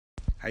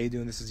How you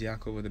doing? This is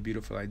Yaakov with a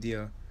beautiful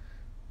idea.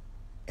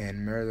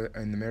 And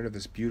in the merit of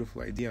this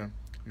beautiful idea,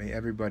 may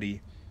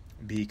everybody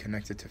be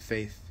connected to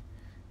faith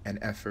and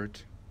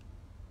effort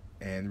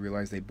and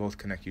realize they both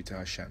connect you to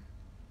Hashem.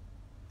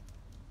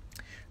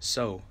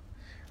 So,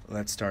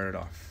 let's start it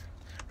off.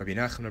 Rabbi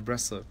Nachman of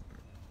Breslov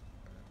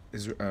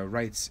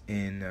writes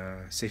in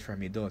Sefer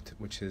Midot,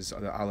 which is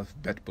the Aleph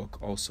Bet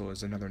book, also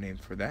is another name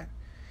for that.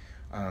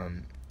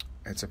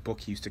 It's a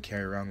book he used to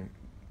carry around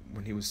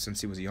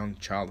since he was a young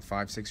child,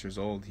 5-6 years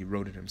old. He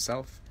wrote it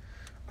himself.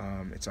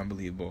 It's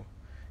unbelievable,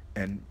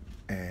 and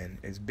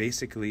it's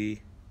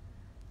basically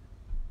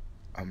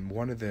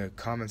one of the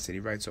comments that he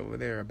writes over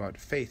there about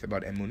faith,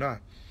 about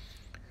Emunah,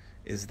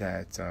 is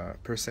that a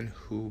person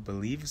who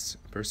believes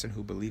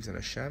in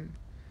Hashem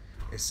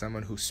is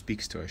someone who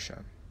speaks to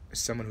Hashem.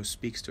 Someone who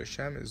speaks to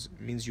Hashem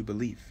means you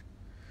believe.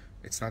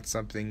 It's not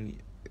something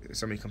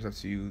somebody comes up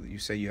to you. You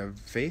say you have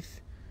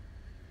faith.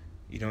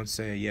 You don't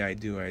say, yeah, I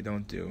do, or I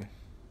don't do.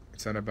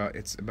 It's not about.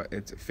 It's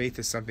faith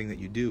is something that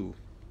you do.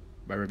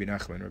 By Rabbi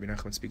Nachman. Rabbi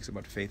Nachman speaks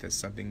about faith as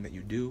something that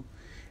you do,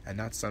 and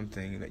not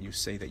something that you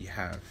say that you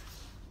have.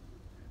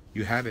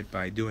 You have it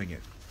by doing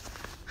it.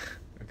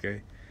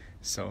 Okay,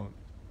 so,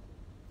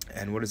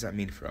 and what does that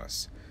mean for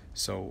us?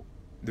 So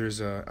there's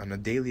a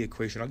daily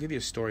equation. I'll give you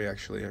a story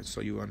actually,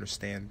 so you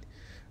understand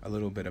a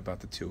little bit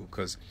about the two,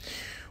 because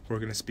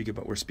we're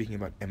speaking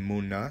about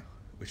Emunah,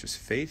 which is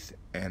faith,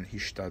 and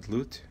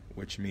Hishtadlut,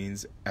 which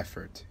means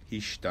effort.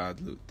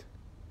 Hishtadlut.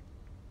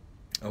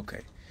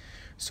 Okay,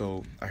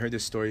 so I heard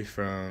this story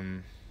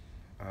from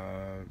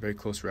a very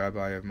close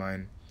rabbi of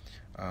mine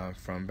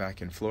from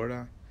back in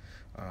Florida.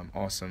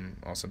 Awesome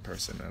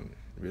person. I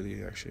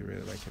really like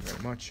him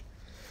very much.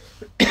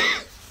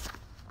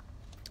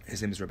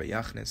 His name is Rabbi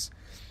Yachnes,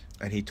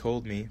 and he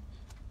told me,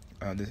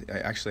 I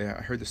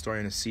heard the story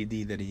on a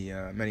CD that he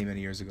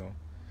many years ago,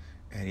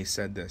 and he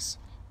said this.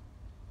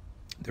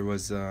 There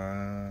was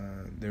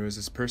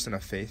this person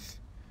of faith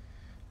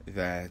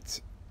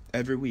that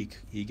every week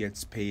he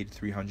gets paid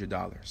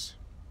 $300.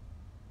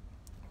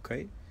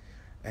 Okay,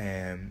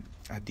 and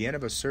at the end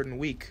of a certain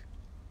week,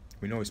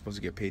 we know he's supposed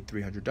to get paid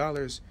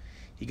 $300.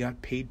 He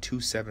got paid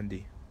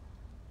 $270.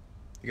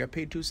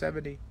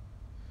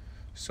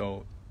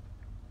 So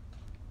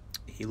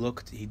he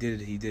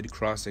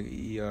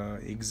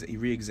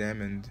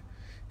re-examined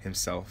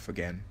himself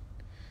again,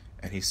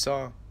 and he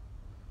saw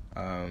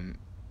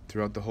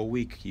throughout the whole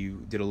week, he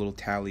did a little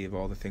tally of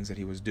all the things that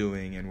he was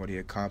doing and what he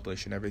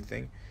accomplished and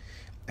everything,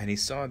 and he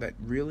saw that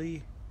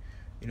really,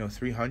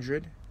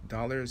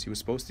 $300 he was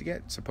supposed to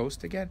get,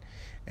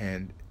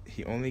 and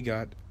he only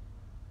got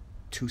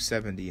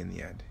 $270 in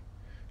the end.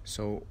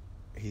 So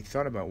he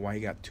thought about why he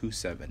got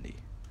 $270,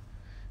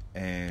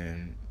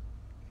 and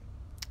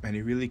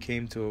he really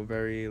came to a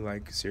very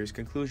serious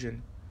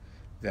conclusion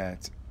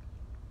that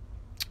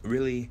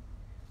really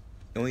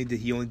he only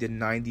did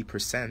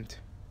 90%.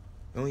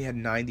 He only had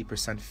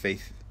 90%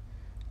 faith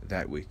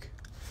that week.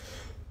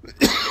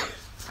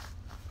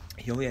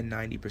 He only had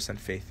 90%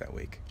 faith that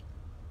week.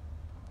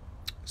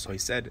 So he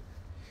said,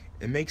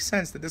 it makes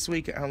sense that this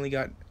week I only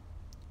got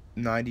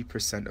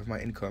 90% of my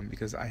income,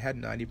 because I had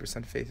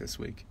 90% faith this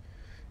week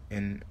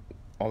in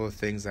all the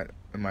things that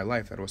in my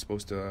life that I was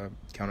supposed to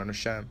count on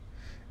Hashem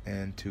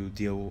and to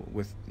deal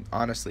with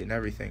honestly and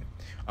everything.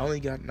 I only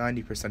got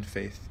 90%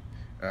 faith.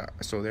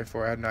 So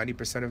therefore I had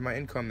 90% of my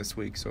income this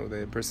week. So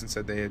the person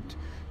said they had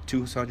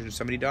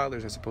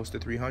 $270 as opposed to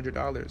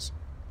 $300.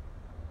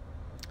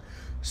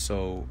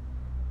 So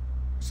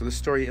this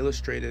story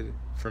illustrated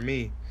for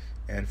me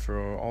and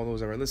for all those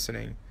that are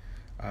listening,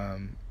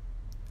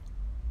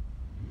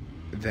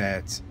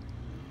 that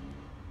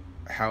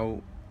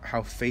how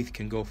faith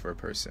can go for a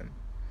person.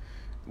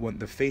 When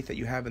the faith that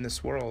you have in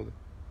this world,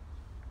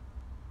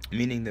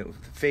 meaning the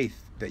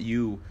faith that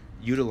you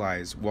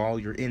utilize while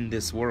you're in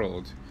this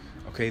world,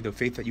 okay, the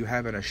faith that you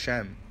have in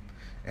Hashem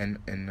and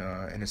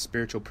His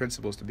spiritual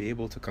principles, to be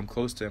able to come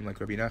close to Him, like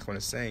Rabbi Nachman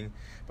is saying,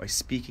 by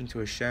speaking to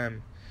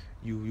Hashem,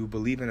 you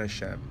believe in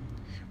Hashem.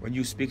 When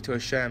you speak to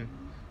Hashem,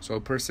 so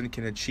a person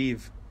can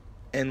achieve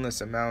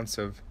endless amounts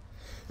of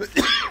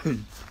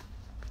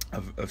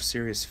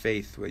serious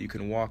faith, where you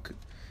can walk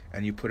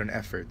and you put an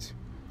effort.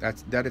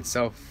 That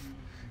itself,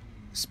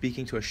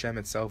 speaking to Hashem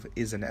itself,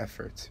 is an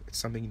effort. It's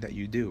something that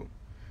you do,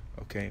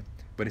 okay?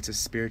 But it's a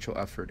spiritual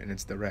effort, and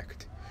it's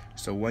direct.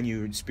 So when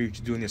you're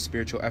doing the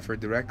spiritual effort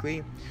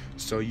directly,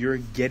 so you're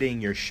getting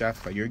your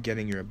shefa, you're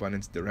getting your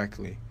abundance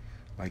directly,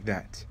 like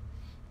that.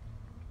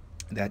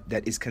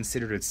 That is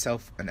considered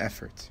itself an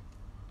effort,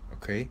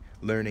 okay?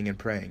 Learning and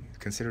praying,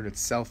 considered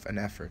itself an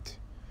effort,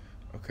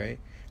 okay?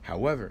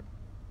 However,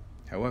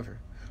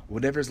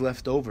 whatever's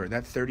left over,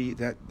 that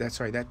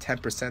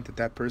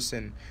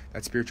 10%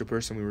 that spiritual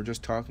person we were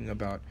just talking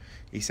about,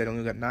 he said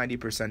only got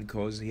 90%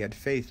 because he had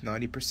faith,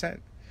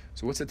 90%.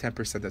 So what's the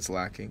 10% that's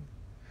lacking?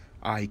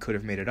 He could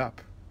have made it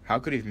up. How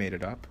could he have made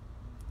it up?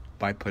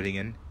 By putting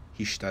in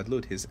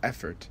hishtadlut, his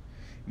effort.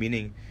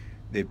 Meaning,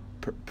 the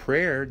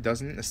prayer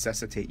doesn't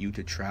necessitate you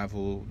to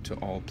travel to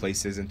all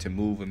places and to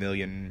move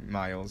 1,000,000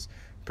 miles.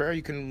 Prayer,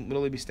 you can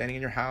literally be standing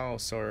in your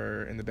house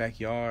or in the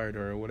backyard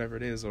or whatever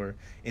it is, or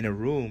in a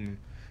room,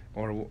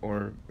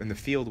 or in the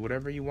field,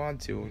 whatever you want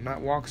to.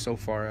 Not walk so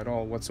far at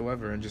all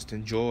whatsoever, and just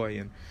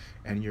enjoy,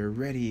 and you're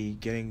ready,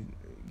 getting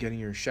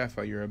your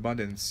shefa, your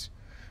abundance,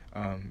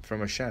 from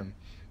Hashem.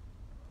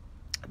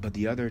 But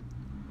the other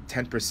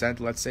 10%,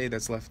 let's say,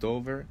 that's left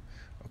over,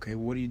 okay,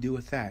 what do you do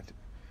with that?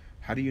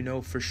 How do you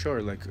know for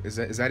sure? Like, is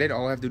that it?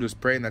 All I have to do is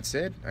pray and that's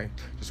it? I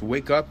just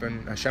wake up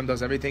and Hashem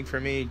does everything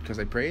for me because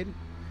I prayed?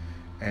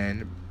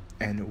 And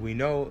we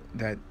know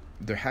that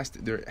the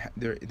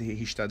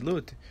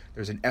hishtadlut,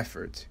 there's an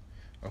effort,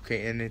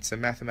 okay, and it's a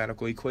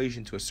mathematical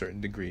equation to a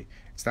certain degree.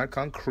 It's not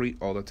concrete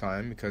all the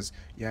time because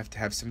you have to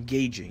have some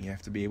gauging. You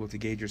have to be able to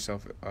gauge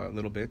yourself a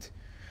little bit,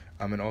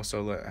 and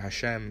also let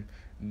Hashem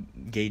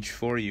gauge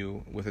for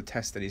you with a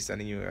test that He's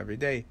sending you every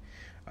day,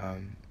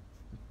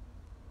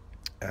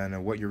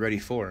 and what you're ready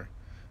for.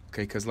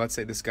 Okay, because let's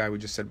say this guy we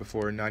just said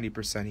before,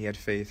 90% he had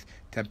faith,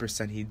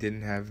 10% he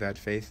didn't have that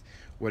faith.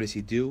 What does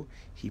he do?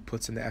 He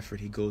puts in the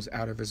effort. He goes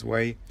out of his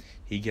way.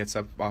 He gets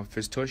up off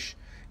his tush,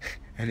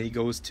 and he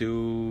goes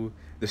to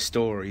the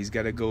store. He's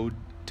got to go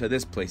to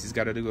this place. He's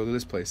got to go to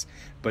this place.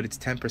 But it's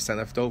 10%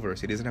 left over,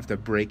 so he doesn't have to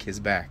break his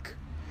back.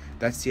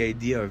 That's the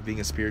idea of being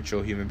a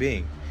spiritual human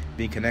being.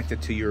 Being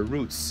connected to your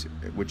roots,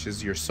 which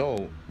is your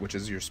soul, which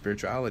is your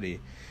spirituality,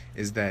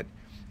 is that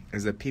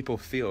people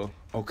feel,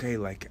 okay,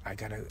 like I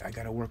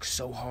gotta work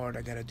so hard,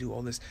 I gotta do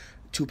all this.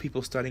 Two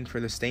people studying for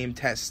the same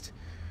test.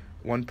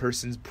 One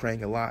person's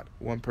praying a lot.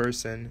 One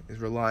person is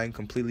relying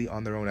completely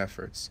on their own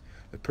efforts.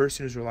 The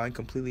person who's relying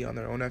completely on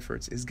their own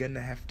efforts is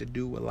gonna have to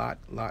do a lot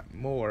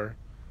more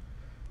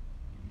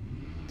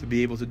to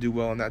be able to do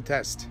well on that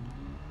test.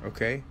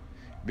 Okay?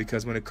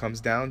 Because when it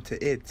comes down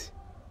to it,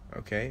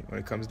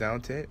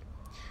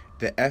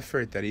 the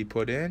effort that he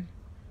put in,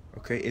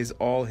 okay, is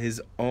all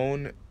his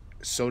own,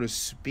 so to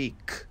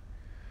speak,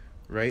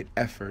 right?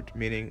 Effort,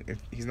 meaning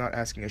if he's not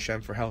asking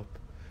Hashem for help.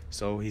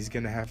 So he's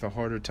going to have a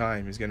harder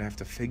time. He's going to have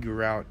to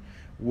figure out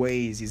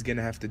ways. He's going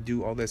to have to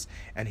do all this.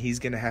 And he's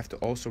going to have to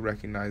also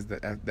recognize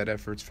that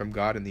effort's from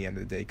God in the end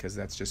of the day, because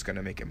that's just going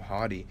to make him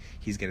haughty.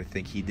 He's going to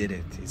think he did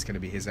it. It's going to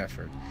be his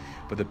effort.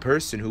 But the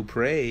person who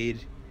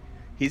prayed,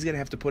 he's going to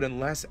have to put in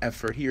less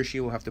effort. He or she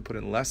will have to put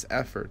in less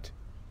effort,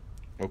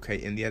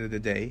 okay, in the end of the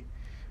day,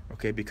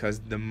 okay, because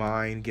the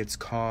mind gets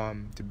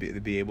calm to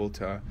be able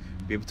to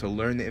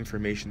learn the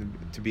information,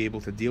 to be able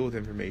to deal with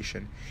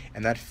information,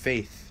 and that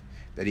faith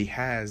that he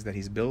has, that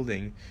he's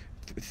building,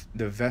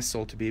 the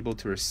vessel to be able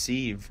to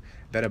receive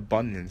that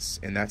abundance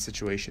in that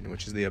situation,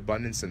 which is the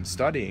abundance in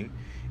studying,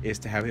 is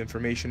to have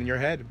information in your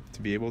head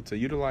to be able to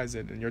utilize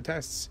it in your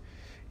tests.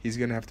 He's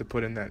going to have to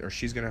put in that, or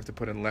she's going to have to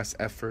put in less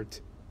effort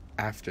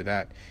after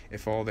that.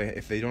 If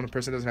a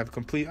person doesn't have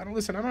complete, I don't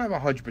have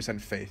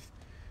 100% faith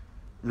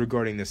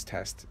regarding this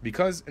test,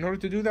 because in order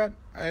to do that,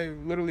 I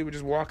literally would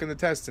just walk in the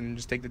test and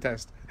just take the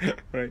test,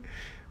 right?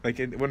 Like,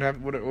 it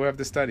wouldn't have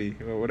to study,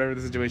 or whatever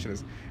the situation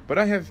is. But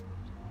I have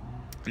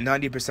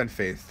 90%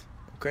 faith,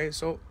 okay?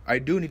 So I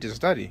do need to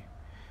study,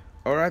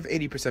 or I have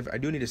 80%. I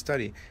do need to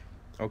study,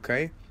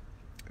 okay?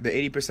 The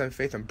 80%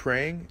 faith, I'm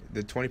praying.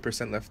 The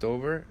 20% left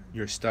over,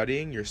 you're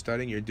studying.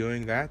 You're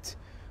doing that,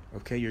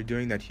 okay? You're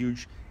doing that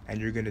huge. And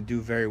you're going to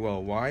do very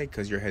well. Why?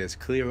 Because your head is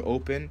clear,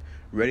 open,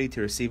 ready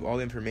to receive all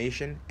the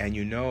information. And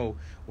you know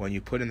when you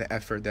put in the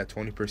effort, that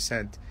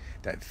 20%,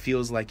 that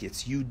feels like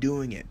it's you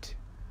doing it,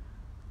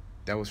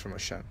 that was from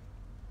Hashem.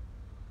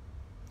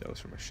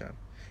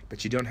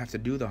 But you don't have to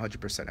do the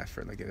 100%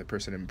 effort, like the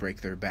person and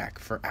break their back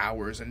for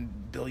hours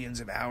and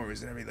billions of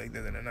hours and everything.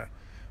 No.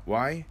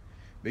 Why?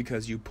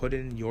 Because you put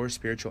in your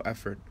spiritual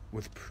effort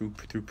through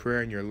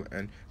prayer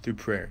and through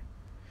prayer.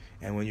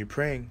 And when you're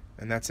praying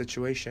in that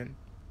situation,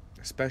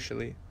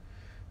 especially,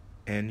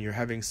 and you're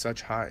having so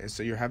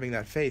you're having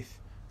that faith,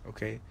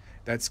 okay,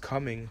 that's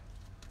coming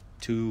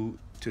to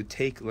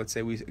take, let's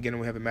say we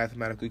have a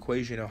mathematical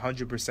equation.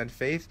 100%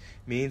 faith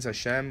means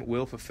Hashem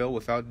will fulfill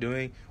without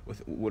doing,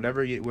 with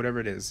whatever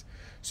it is.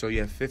 So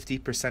you have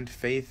 50%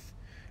 faith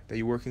that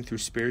you're working through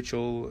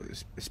spiritual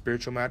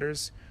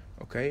matters,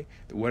 okay,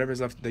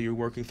 whatever's left that you're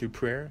working through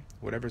prayer,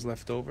 whatever's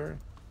left over,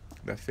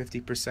 that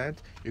 50%,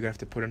 you're gonna have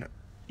to put in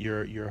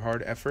your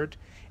hard effort,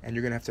 and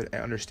you're going to have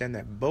to understand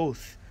that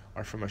both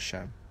are from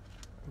Hashem.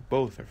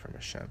 Both are from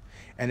Hashem.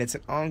 And it's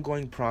an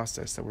ongoing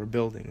process that we're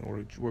building,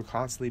 or we're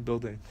constantly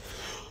building.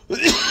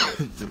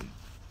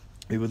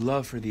 We would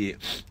love for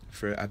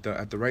at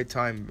the right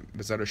time,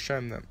 B'ezrat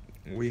Hashem, that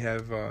we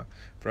have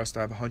for us to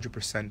have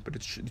 100%. But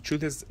the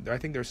truth is, I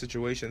think there are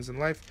situations in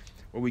life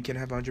where we can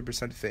have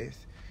 100%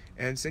 faith,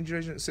 and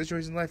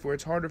situations in life where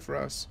it's harder for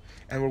us,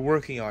 and we're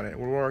working on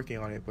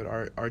it. But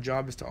our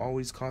job is to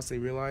always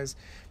constantly realize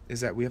is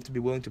that we have to be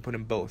willing to put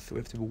in both. We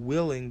have to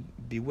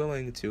be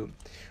willing to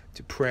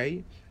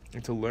pray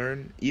and to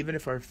learn, even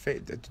if our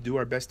faith, to do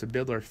our best to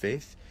build our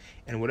faith,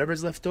 and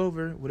whatever's left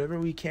over, whatever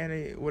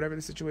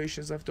the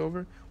situation is left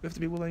over, we have to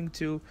be willing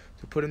to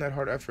put in that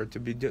hard effort, to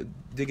be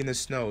dig in the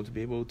snow, to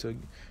be able to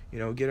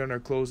get on our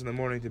clothes in the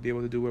morning, to be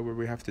able to do whatever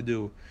we have to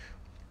do.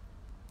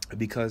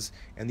 Because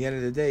at the end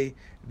of the day,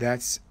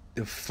 that's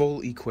the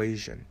full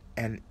equation,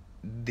 and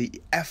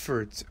the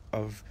effort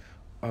of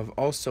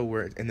also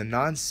where in the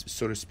non,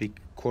 so to speak,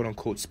 quote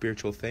unquote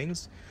spiritual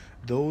things,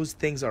 those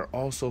things are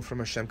also from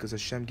Hashem, because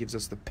Hashem gives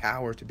us the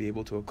power to be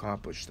able to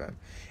accomplish them.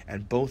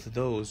 And both of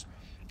those,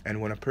 and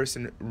when a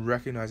person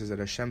recognizes that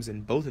Hashem's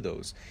in both of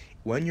those,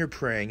 when you're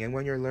praying and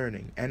when you're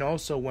learning, and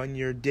also when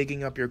you're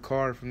digging up your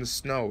car from the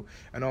snow,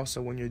 and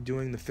also when you're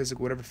doing the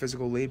physical, whatever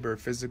physical labor,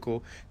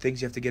 physical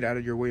things you have to get out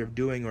of your way of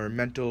doing, or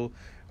mental,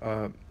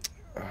 what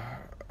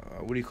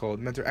do you call it,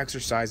 mental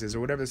exercises,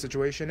 or whatever the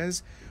situation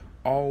is,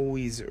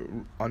 always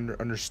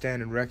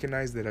understand and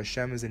recognize that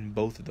Hashem is in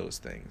both of those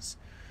things.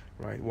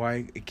 Right?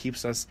 Why it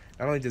keeps us,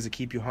 not only does it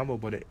keep you humble,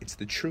 but it's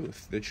the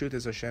truth. The truth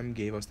is Hashem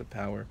gave us the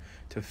power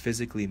to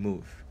physically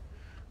move.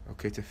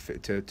 Okay,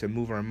 to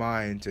move our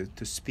mind,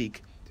 to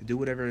speak, to do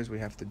whatever it is we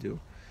have to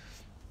do.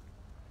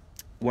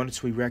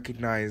 Once we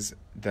recognize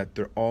that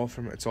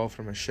it's all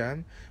from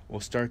Hashem, we'll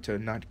start to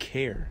not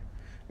care.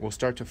 We'll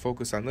start to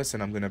focus on,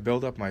 listen, I'm going to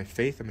build up my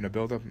faith, I'm going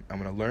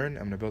to learn,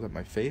 I'm going to build up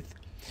my faith,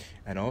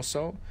 and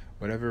also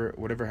whatever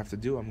I have to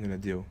do, I'm going to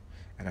do.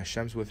 And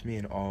Hashem's with me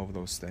in all of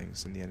those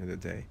things in the end of the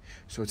day.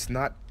 So it's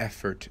not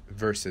effort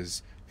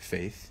versus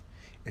faith.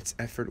 It's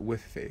effort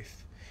with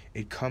faith.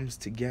 It comes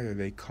together.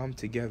 They come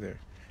together.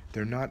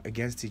 They're not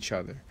against each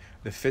other.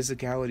 The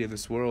physicality of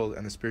this world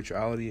and the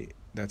spirituality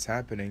that's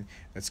happening,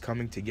 that's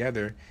coming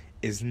together,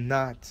 is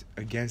not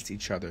against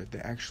each other. They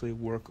actually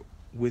work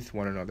with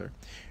one another.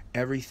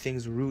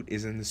 Everything's root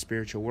is in the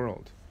spiritual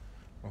world.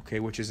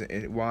 Okay, which is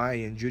why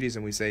in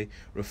Judaism we say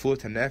refuat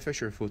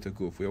nefesh or refuat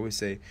guf. We always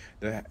say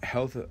the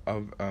health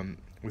of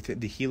with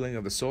the healing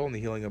of the soul and the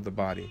healing of the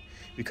body,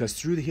 because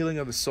through the healing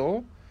of the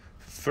soul,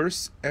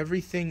 first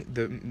everything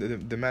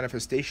the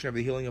manifestation of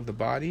the healing of the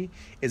body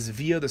is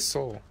via the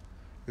soul,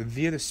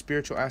 via the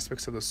spiritual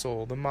aspects of the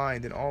soul, the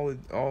mind, and all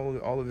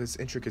of its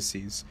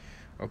intricacies.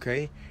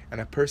 Okay,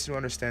 and a person who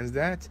understands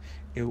that,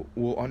 it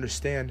will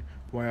understand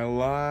why a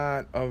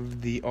lot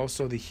of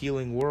the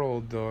healing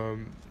world,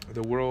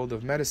 the world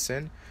of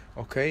medicine,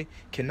 okay,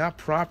 cannot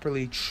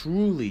properly,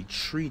 truly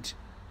treat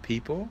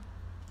people.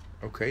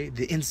 Okay,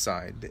 the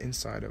inside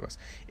of us,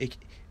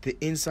 the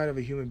inside of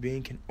a human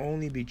being can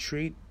only be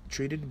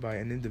treated by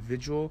an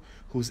individual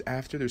who's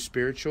after their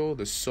spiritual,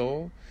 the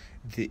soul,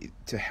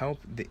 to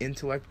help the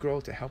intellect grow,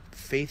 to help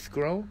faith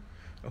grow.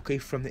 Okay,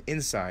 from the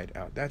inside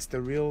out. That's the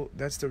real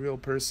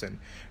person.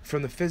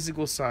 From the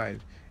physical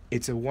side,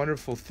 it's a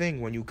wonderful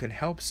thing when you can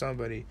help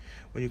somebody,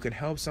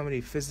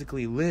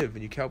 physically live,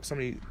 when you can help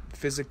somebody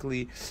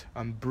physically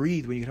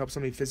breathe, when you can help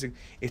somebody physically,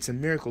 it's a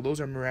miracle.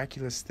 Those are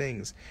miraculous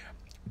things.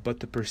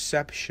 But the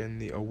perception,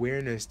 the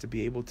awareness to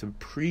be able to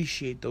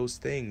appreciate those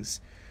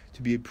things,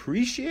 to be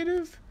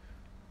appreciative,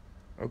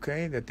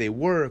 okay, that they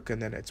work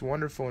and that it's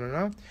wonderful and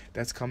enough,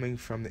 that's coming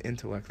from the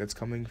intellect, that's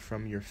coming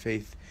from your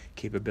faith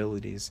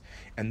capabilities.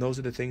 And those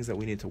are the things that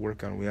we need to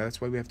work on.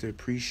 That's why we have to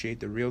appreciate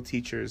the real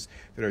teachers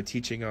that are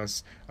teaching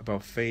us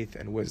about faith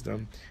and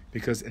wisdom,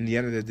 because in the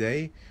end of the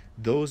day,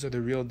 those are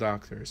the real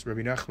doctors.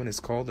 Rabbi Nachman is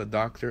called the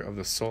doctor of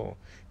the soul,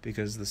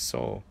 because the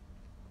soul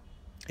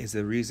is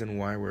the reason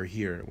why we're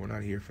here. We're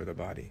not here for the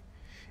body.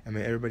 And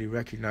may everybody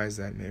recognize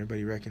that. May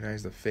everybody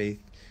recognize the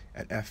faith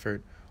and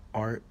effort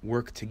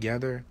work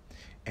together.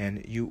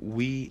 And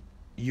you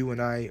and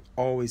I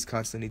always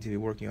constantly need to be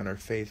working on our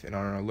faith and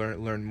on our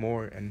learn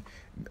more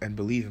and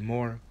believe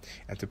more,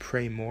 and to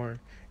pray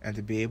more, and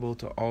to be able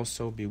to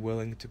also be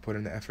willing to put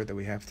in the effort that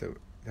we have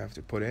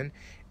to put in,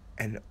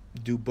 and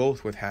do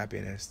both with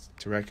happiness,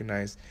 to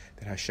recognize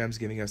that Hashem's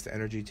giving us the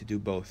energy to do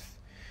both.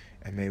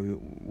 And may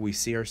we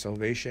see our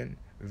salvation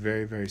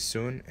very, very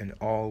soon in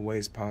all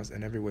ways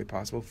in every way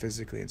possible,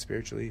 physically and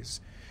spiritually.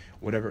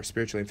 Whatever,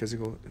 spiritually and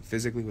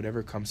physically,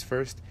 whatever comes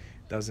first,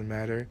 doesn't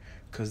matter,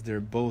 because they're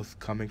both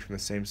coming from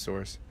the same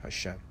source,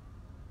 Hashem.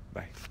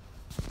 Bye.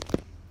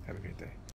 Have a great day.